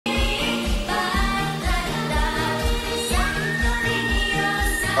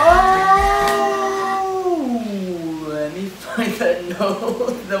that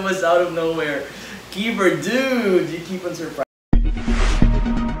note that was out of nowhere. Keeper, dude, you keep on surprising.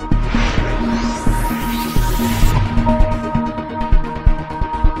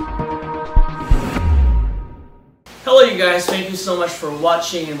 Hello you guys, thank you so much for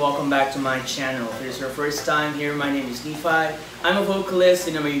watching and welcome back to my channel. If this is your first time here, my name is Nephi. I'm a vocalist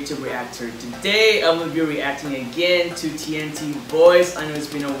and I'm a YouTube reactor. Today I'm going to be reacting again to TNT Boys. I know it's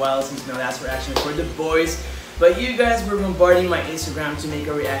been a while since my last reaction for the boys, but you guys were bombarding my Instagram to make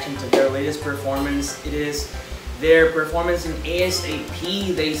a reaction to their latest performance. It is their performance in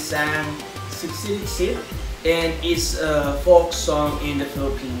ASAP. They sang Sitsiritsit, and it's a folk song in the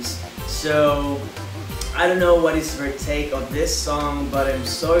Philippines. So I don't know what is their take on this song, but I'm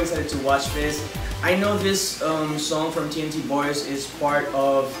so excited to watch this. I know this song from TNT Boys is part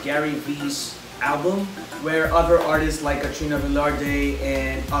of Gary V's album, where other artists like Katrina Velarde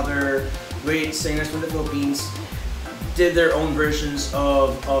and other great singers from the Philippines did their own versions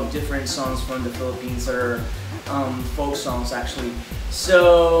of different songs from the Philippines, or folk songs actually.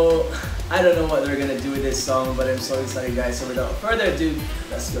 So I don't know what they're gonna do with this song, but I'm so excited guys. So without further ado,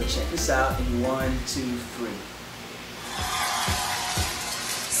 let's go check this out in 1, 2, 3.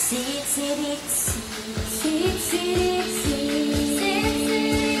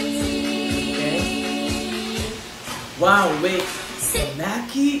 Okay. Wow, wait,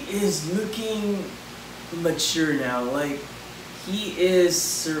 Maki is looking mature now. Like, he is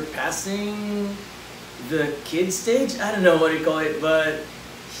surpassing the kid stage? I don't know what you call it, but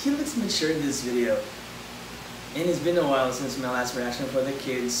he looks mature in this video. And it's been a while since my last reaction for the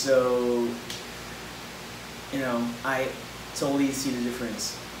kids, so you know, I totally see the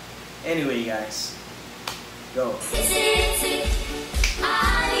difference. Anyway guys, go.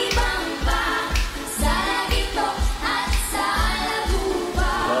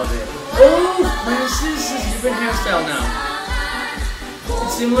 Love it. Oh, Francis is a different hairstyle now.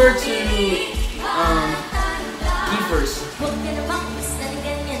 It's similar to Keeper's.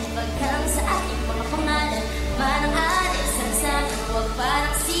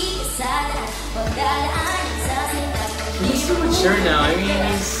 He's so mature now. I mean,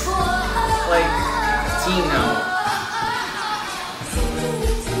 he's like a teen now.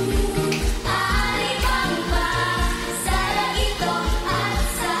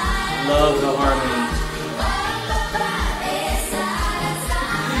 Love the harmony.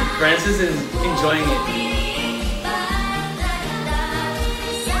 Francis is enjoying it.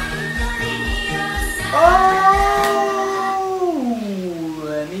 Oh!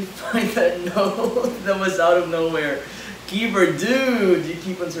 Let me find that note that was out of nowhere. Keeper, dude, you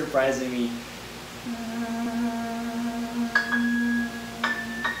keep on surprising me.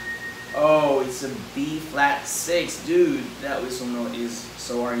 Oh, it's a B flat 6, dude. That whistle note is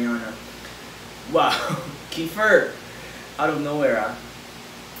so Ariana. Wow, Kiefer, out of nowhere, huh?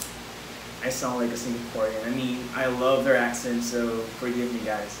 I sound like a Singaporean. I mean, I love their accent, so forgive me,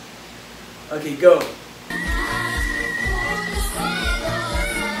 guys. Okay, go.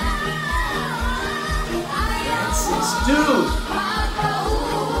 Francis, dude!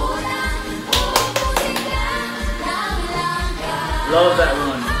 Love that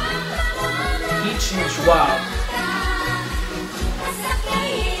one. He changed, wow.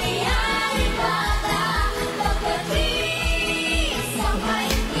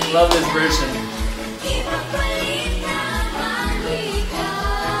 Love this version.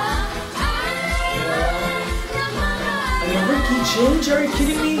 Another key change? Are you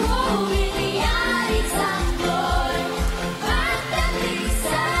kidding me?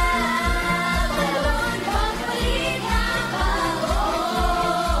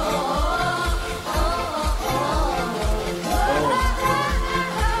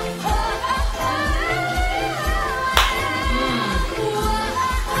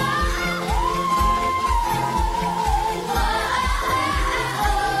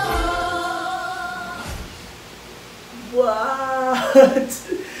 What?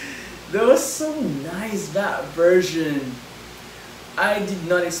 That was so nice, that version. I did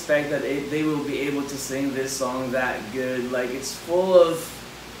not expect that they will be able to sing this song that good. Like, it's full of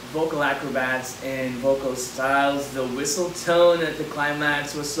vocal acrobats and vocal styles. The whistle tone at the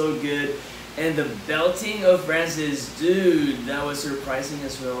climax was so good. And the belting of Francis, dude, that was surprising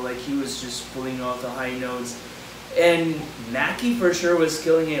as well. Like, he was just pulling off the high notes. And Maki for sure was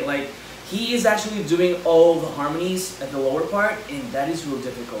killing it. Like, he is actually doing all the harmonies at the lower part, and that is real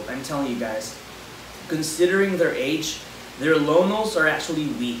difficult. I'm telling you guys, considering their age, their low notes are actually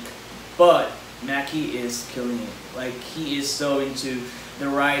weak, but Maki is killing it. Like, he is so into the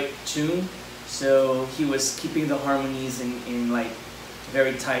right tune, so he was keeping the harmonies in like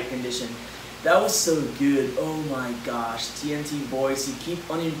very tight condition. That was so good. Oh my gosh, TNT boys, you keep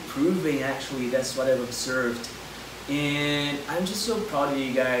on improving. Actually, that's what I've observed, and I'm just so proud of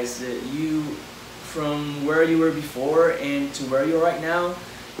you guys that you, from where you were before and to where you are right now,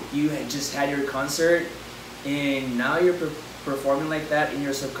 you had just had your concert, and now you're performing like that, and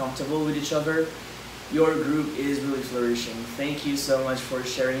you're so comfortable with each other. Your group is really flourishing. Thank you so much for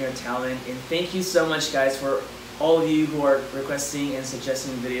sharing your talent, and thank you so much, guys, for all of you who are requesting and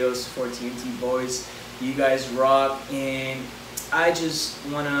suggesting videos for TNT Boys. You guys rock, and I just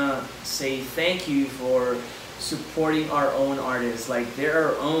wanna say thank you for supporting our own artists. Like, they're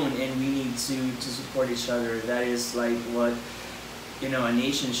our own, and we need to support each other. That is like what, you know, a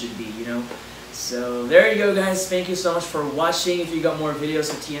nation should be, you know. So there you go, guys. Thank you so much for watching. If you got more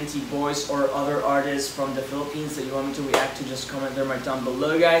videos of TNT Boys or other artists from the Philippines that you want me to react to, just comment them right down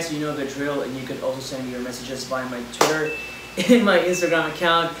below, guys. You know the drill, and you can also send me your messages via my Twitter and my Instagram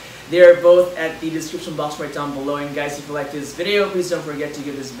account. They are both at the description box right down below. And guys, if you like this video, please don't forget to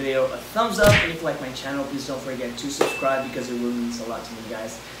give this video a thumbs up. And if you like my channel, please don't forget to subscribe, because it really means a lot to me,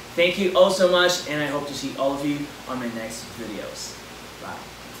 guys. Thank you all so much, and I hope to see all of you on my next videos.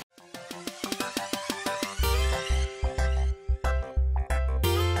 Bye.